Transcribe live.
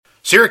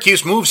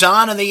Syracuse moves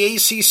on in the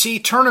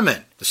ACC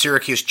tournament. The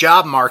Syracuse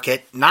job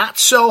market, not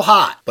so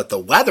hot, but the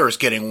weather's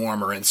getting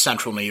warmer in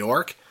central New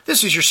York.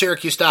 This is your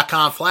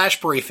Syracuse.com flash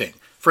briefing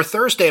for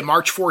Thursday,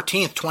 March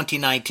 14th,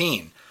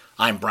 2019.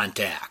 I'm Brent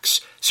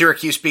Axe.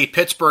 Syracuse beat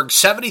Pittsburgh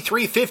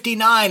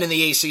 73-59 in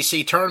the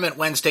ACC tournament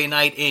Wednesday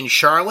night in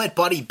Charlotte.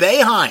 Buddy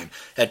Boeheim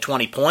had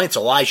 20 points.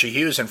 Elijah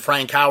Hughes and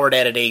Frank Howard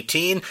added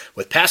 18,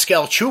 with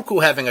Pascal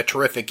Chukwu having a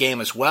terrific game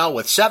as well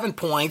with 7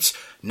 points,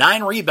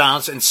 9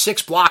 rebounds, and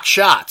 6 blocked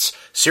shots.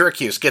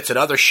 Syracuse gets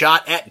another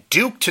shot at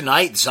Duke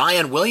tonight.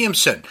 Zion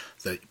Williamson,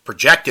 the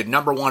projected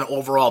number 1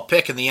 overall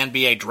pick in the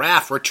NBA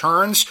draft,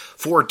 returns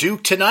for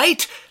Duke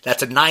tonight.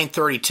 That's a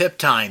 9:30 tip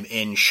time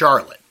in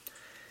Charlotte.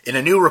 In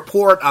a new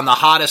report on the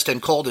hottest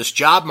and coldest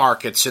job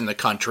markets in the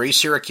country,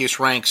 Syracuse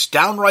ranks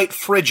downright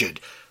frigid,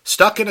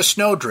 stuck in a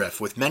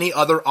snowdrift with many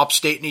other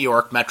upstate New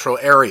York metro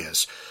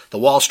areas. The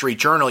Wall Street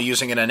Journal,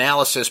 using an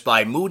analysis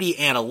by Moody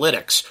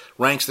Analytics,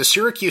 ranks the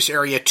Syracuse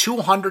area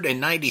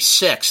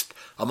 296th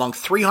among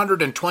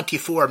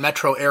 324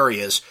 metro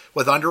areas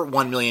with under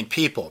 1 million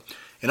people.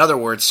 In other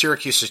words,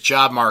 Syracuse's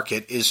job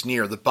market is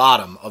near the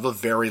bottom of a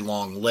very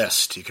long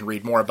list. You can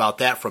read more about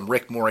that from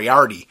Rick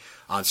Moriarty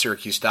on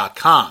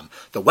Syracuse.com.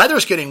 The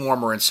weather's getting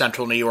warmer in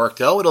central New York,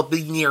 though. It'll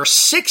be near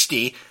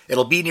 60.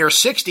 It'll be near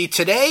 60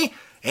 today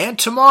and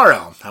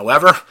tomorrow.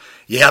 However,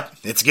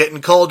 it's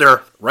getting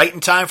colder. Right in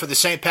time for the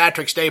St.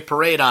 Patrick's Day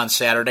parade on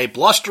Saturday.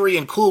 Blustery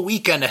and cool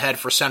weekend ahead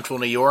for central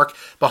New York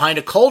behind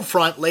a cold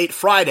front late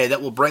Friday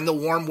that will bring the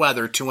warm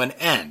weather to an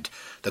end.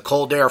 The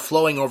cold air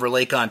flowing over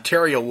Lake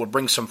Ontario will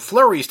bring some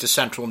flurries to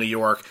central New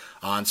York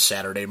on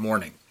Saturday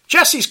morning.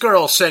 Jesse's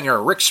Girl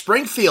singer Rick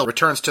Springfield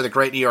returns to the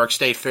Great New York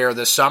State Fair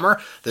this summer.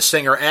 The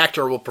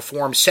singer-actor will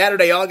perform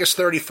Saturday, August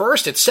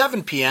 31st at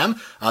 7 p.m.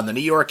 on the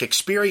New York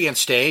Experience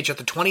stage at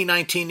the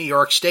 2019 New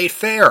York State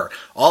Fair.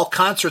 All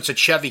concerts at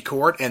Chevy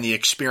Court and the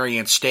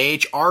Experience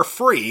stage are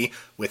free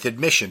with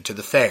admission to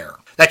the fair.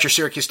 That's your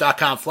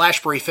Syracuse.com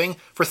flash briefing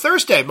for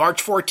Thursday,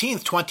 March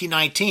 14th,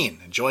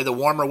 2019. Enjoy the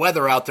warmer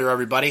weather out there,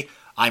 everybody.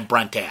 I'm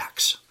Brent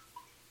Axe.